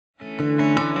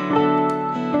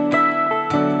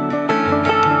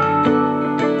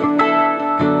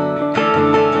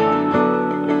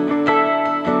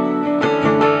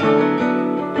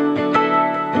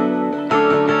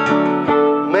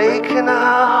Making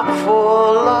up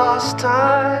for lost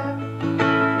time.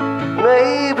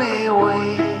 Maybe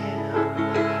we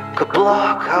could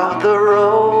block out the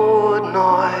road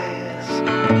noise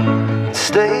and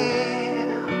stay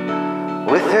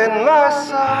within my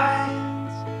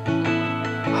sights.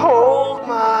 Hold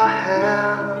my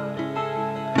hand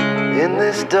in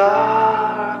this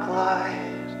dark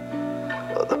light.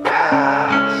 Oh, the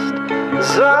past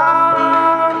is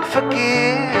unforgiving,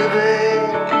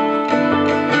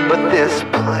 but this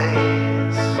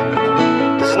place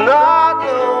does not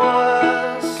know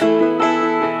us,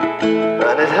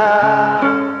 and it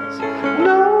has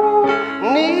no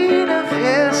need of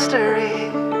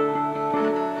history.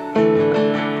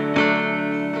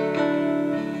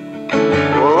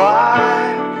 Well, I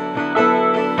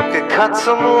could cut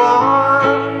some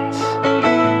lawns.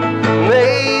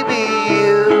 Maybe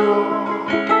you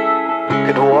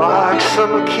could watch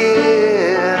some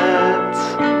kids,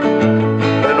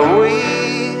 and we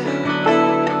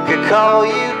could call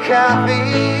you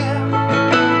Kathy.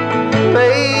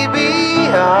 Maybe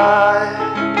I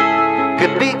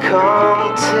could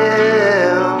become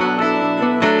Tim.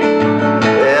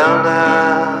 And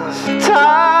as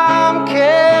time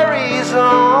carries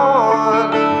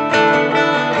on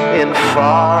in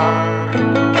far,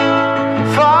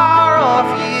 far off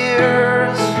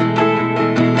years,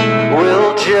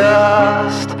 we'll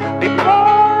just be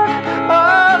part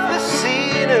of the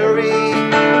scenery,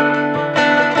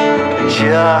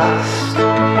 just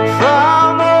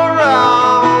from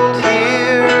around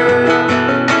here.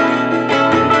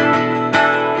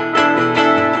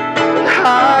 And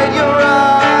hide your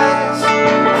eyes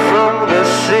from the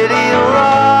city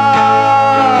lights.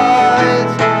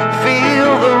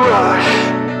 Feel the rush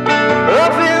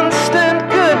of instant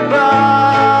goodbyes.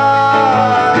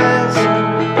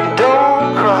 And don't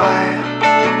cry,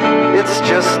 it's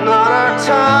just not our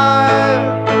time.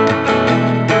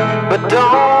 But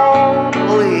don't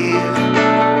leave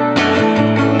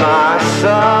my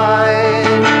side.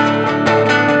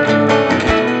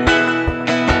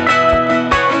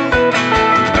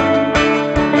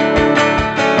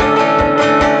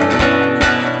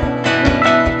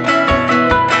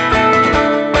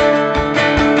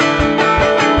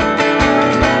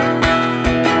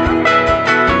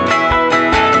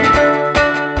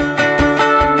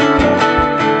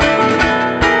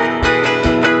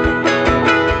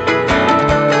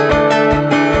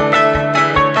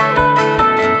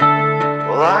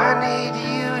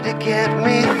 Get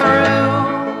me through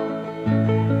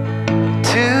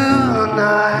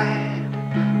tonight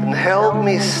and help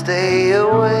me stay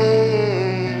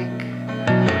awake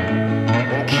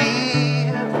and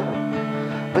keep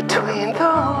between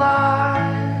the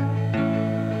lines.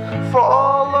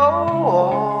 Follow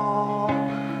all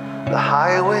the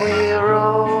highway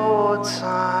road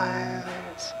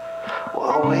signs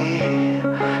while we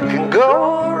can go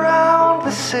around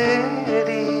the city.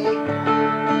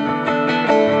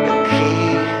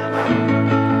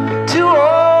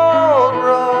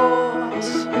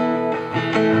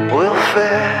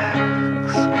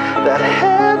 Fix that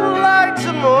headlight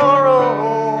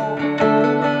tomorrow.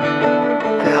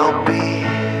 There'll be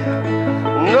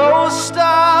no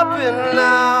stopping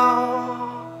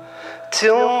now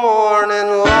till morning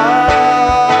light.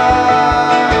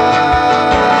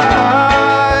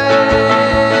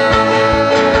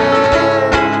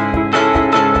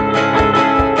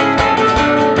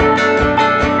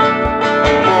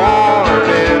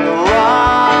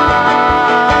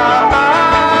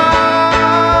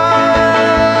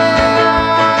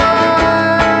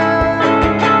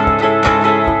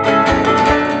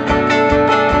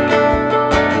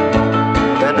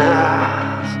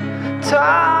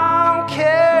 Time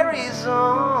carries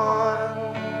on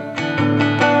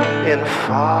in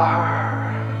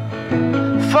far,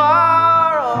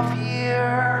 far off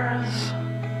years.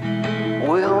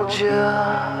 We'll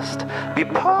just be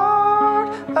part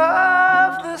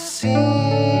of the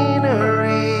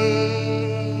scenery.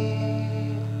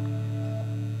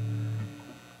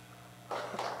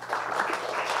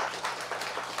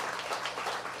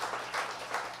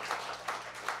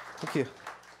 Thank you.